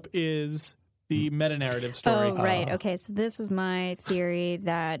 next one up is the meta-narrative story. Oh, right. Okay, so this was my theory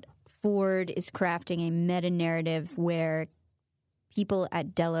that Ford is crafting a meta-narrative where people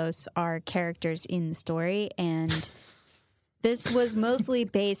at Delos are characters in the story, and this was mostly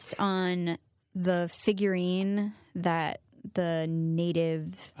based on the figurine that the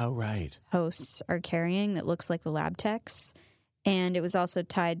native Oh, right. hosts are carrying that looks like the lab techs. And it was also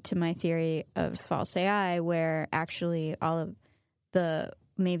tied to my theory of false AI, where actually all of the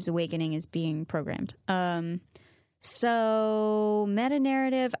Maeve's Awakening is being programmed. So meta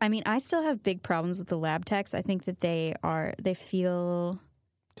narrative. I mean, I still have big problems with the lab techs. I think that they feel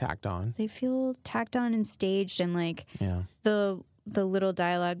Tacked on. tacked on and staged, and like Yeah. the little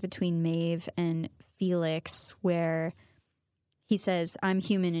dialogue between Maeve and Felix where he says, "I'm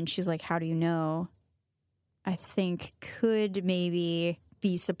human," and she's like, "How do you know?" I think could maybe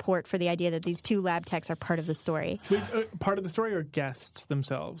be support for the idea that these two lab techs are part of the story. Wait, part of the story or guests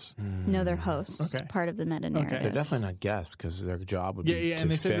themselves? No, they're hosts. Okay. Part of the meta narrative. They're definitely not guests because their job would be Yeah, to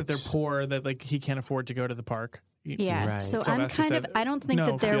and they said that fix. they're poor, that like he can't afford to go to the park. Yeah, Right. so Sylvester I'm kind of, said- I don't think No,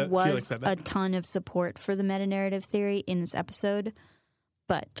 that there Felix was said a that. ton of support for the meta narrative theory in this episode,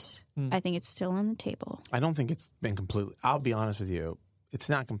 but I think it's still on the table. I don't think it's been completely. I'll be honest with you. It's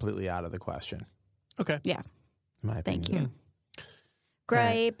not completely out of the question. Okay. Yeah, In my thank opinion. you.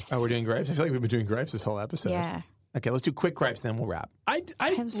 Gripes. Oh, we're doing gripes? I feel like we've been doing gripes this whole episode. Yeah. Okay, let's do quick gripes, then we'll wrap. I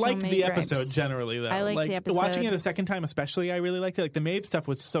have so liked many the gripes. episode generally, though. I liked like, the episode. Watching it a second time, especially, I really liked it. Like the Maeve stuff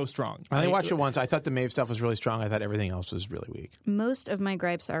was so strong. I only watched it once. I thought the Maeve stuff was really strong. I thought everything else was really weak. Most of my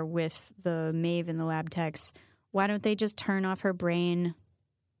gripes are with the Maeve and the lab techs. Why don't they just turn off her brain?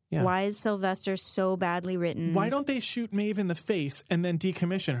 Yeah. Why is Sylvester so badly written? Why don't they shoot Maeve in the face and then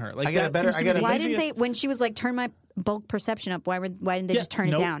decommission her? Like I got a that better- seems I to got be a- the Why didn't easiest- they, when she was like, turn my bulk perception up, why didn't they Yeah, just turn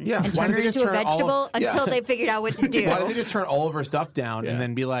nope. it down? Yeah, And why turn didn't her they into a just turn all vegetable of- yeah. until they figured out what to do? Why did they just turn all of her stuff down Yeah. and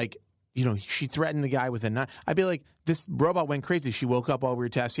then be like, you know, she threatened the guy with a knife? I'd be like, this robot went crazy. She woke up while we were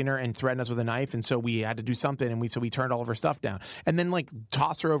testing her and threatened us with a knife, and so we had to do something, and we turned all of her stuff down, and then like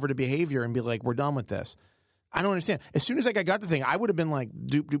toss her over to behavior and be like, we're done with this. I don't understand. As soon as I got the thing, I would have been like,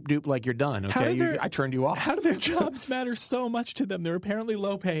 doop, doop, doop, like you're done. How Okay, did their- I turned you off. How do their jobs matter so much to them? They're apparently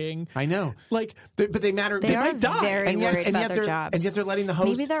low paying. I know. Like, But they matter. They are might die. very and yet, worried and about yet their they're jobs. and yet they're letting the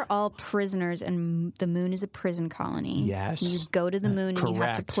host. Maybe they're all prisoners, and the moon is a prison colony. Yes. You go to the moon and you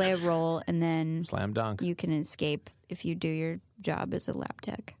have to Correct. play a role, and then Slam dunk. you can escape if you do your job as a lab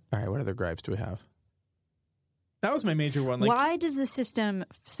tech. All right, what other gripes do we have? that was my major one. Like, Why does the system,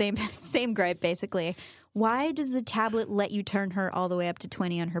 same gripe basically, why does the tablet let you turn her all the way up to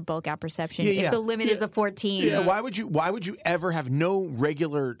 20 on her bulk apperception Yeah, yeah. if the limit is a 14? Yeah, why would you ever have no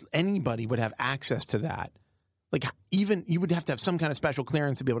regular anybody would have access to that? Like even you would have to have some kind of special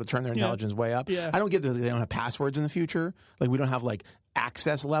clearance to be able to turn their intelligence way up. Yeah. I don't get that they don't have passwords in the future. Like we don't have like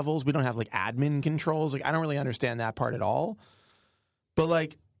access levels. We don't have like admin controls. Like I don't really understand that part at all. But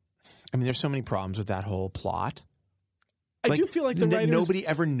like, I mean, there's so many problems with that whole plot. I do feel like the that writers... nobody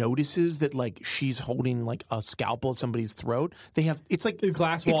ever notices that like she's holding like a scalpel at somebody's throat. They have it's like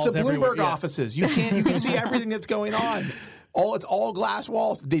Glass it's walls the everywhere, Bloomberg yeah. offices. You can see everything that's going on. It's all glass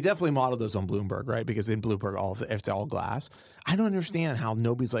walls. They definitely modeled those on Bloomberg, right? Because in Bloomberg, it's all glass. I don't understand how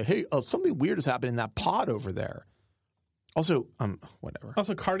nobody's like, hey, something weird is happening in that pod over there. Also, whatever.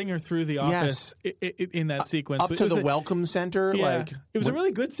 Also, carting her through the office in that sequence. Up It to was the a- welcome center, Yeah. like It was a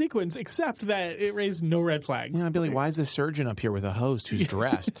really good sequence, except that it raised no red flags. you know, I'd be like, why is the surgeon up here with a host who's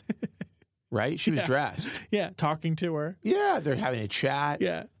dressed? Right? She was Yeah. dressed. Yeah, talking to her. Yeah, they're having a chat.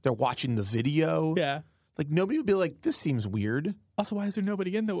 Yeah. They're watching the video. Yeah. Like nobody would be like, this seems weird. Also, why is there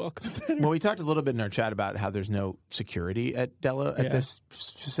nobody in the welcome center? Well, we talked a little bit in our chat about how there's no security at Yeah. this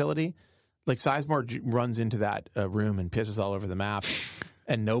facility. Like Sizemore runs into that room and pisses all over the map,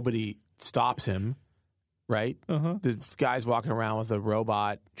 and nobody stops him. Right? Uh-huh. The guy's walking around with a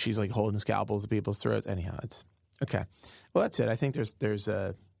robot. She's like holding scalpels to people's throats. Anyhow, it's okay. Well, that's it. I think there's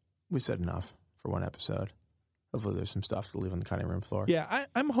we said enough for one episode. Hopefully, there's some stuff to leave on the cutting room floor. Yeah,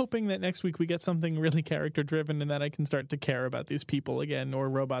 I'm hoping that next week we get something really character driven and that I can start to care about these people again, or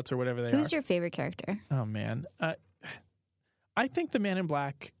robots, or whatever they are. Who's your favorite character? Oh man, I think the Man in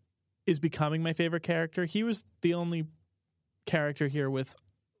Black is becoming my favorite character. He was the only character here with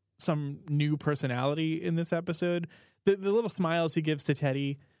some new personality in this episode. The little smiles he gives to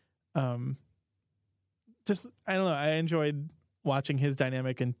Teddy, just I don't know. I enjoyed watching his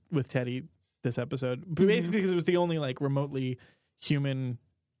dynamic with Teddy this episode, but basically because it was the only like remotely human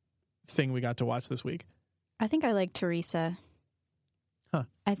thing we got to watch this week. I think I like Teresa. Huh.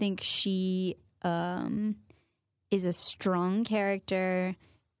 I think she is a strong character,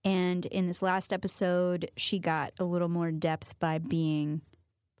 and in this last episode, she got a little more depth by being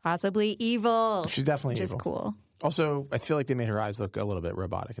possibly evil. She's definitely Which is evil. cool. Also, I feel like they made her eyes look a little bit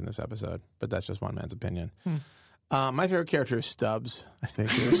robotic in this episode, but that's just one man's opinion. My favorite character is Stubbs, I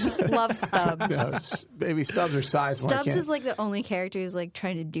think. Love Stubbs. No, maybe Stubbs or Sizemore. Stubbs is like the only character who's like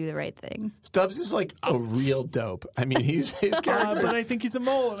trying to do the right thing. Stubbs is like a real dope. I mean, his character. But I think he's a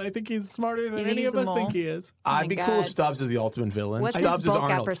mole, and I think he's smarter than You think any he's of a us mole? think he is. I'd my be cool if God. Stubbs is the ultimate villain. What's Stubbs his is bulk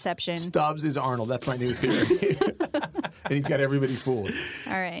Arnold. apperception? Stubbs is Arnold. That's my new theory. And he's got everybody fooled.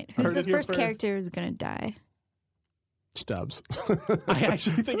 All right. Who's Heard the it here first first. character who's going to die? Stubbs. I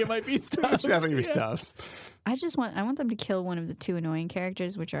actually think it might be Stubbs. It's definitely Yeah. Stubbs. I want them to kill one of the two annoying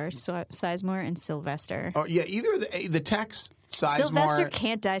characters, which are Sizemore and Sylvester. Oh yeah, either the Tex, Sizemore. Sylvester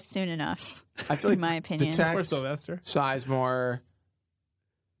can't die soon enough, I feel like in my opinion. The Tex, Or Sylvester. Sizemore,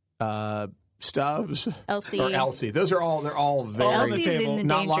 Stubbs, Elsie. or Elsie. They're all very Elsie's in the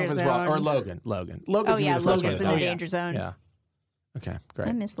not long danger for this zone. Or Logan. Logan's Oh yeah, in the first Logan's one. in the danger zone. Yeah. Okay, great.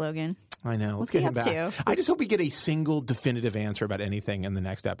 I miss Logan. I know. Let's What's get he him up back. to? I just hope we get a single definitive answer about anything in the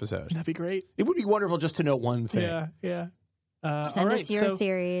next episode. That'd be great. It would be wonderful just to know one thing. Yeah. Send all us your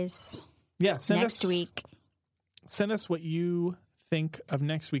theories send next week. Send us what you think of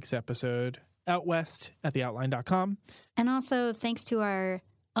next week's episode. Out west at theoutline.com. And also, thanks to our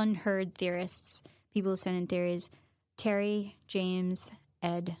unheard theorists, people who sent in theories: Terry, James,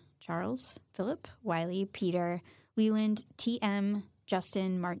 Ed, Charles, Philip, Wiley, Peter, Leland, TM,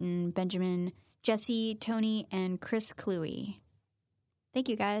 Justin, Martin, Benjamin, Jesse, Tony, and Chris Cluey. Thank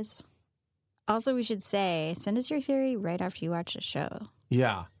you, guys. Also, we should say, send us your theory right after you watch the show.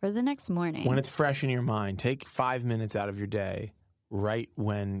 Yeah. Or the next morning. When it's fresh in your mind, take 5 minutes out of your day, right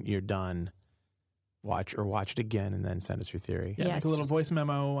when you're done. Watch it again, and then send us your theory. Yeah, make a little voice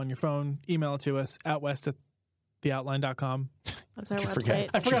memo on your phone. Email it to us, outwest at theoutline.com. That's our Did you website. forget?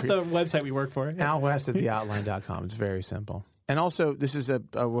 I forgot the website we work for. Outwest at theoutline.com. It's very simple. And also, this is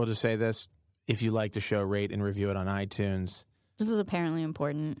we'll just say this. If you like the show, rate and review it on iTunes. This is apparently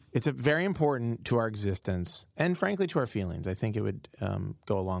important. It's very important to our existence and, frankly, to our feelings. I think it would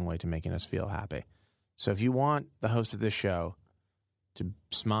go a long way to making us feel happy. So if you want the host of this show to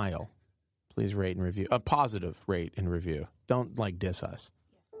smile, please rate and review. A positive rate and review. Don't, diss us.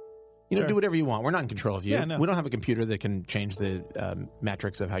 Sure. Do whatever you want. We're not in control of you. Yeah, no. We don't have a computer that can change the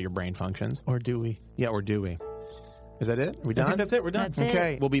metrics of how your brain functions. Or do we? Yeah, or do we? Is that it? Are we done? I think that's it. We're done. That's it.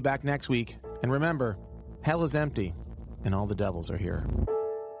 Okay, we'll be back next week. And remember, hell is empty, and all the devils are here.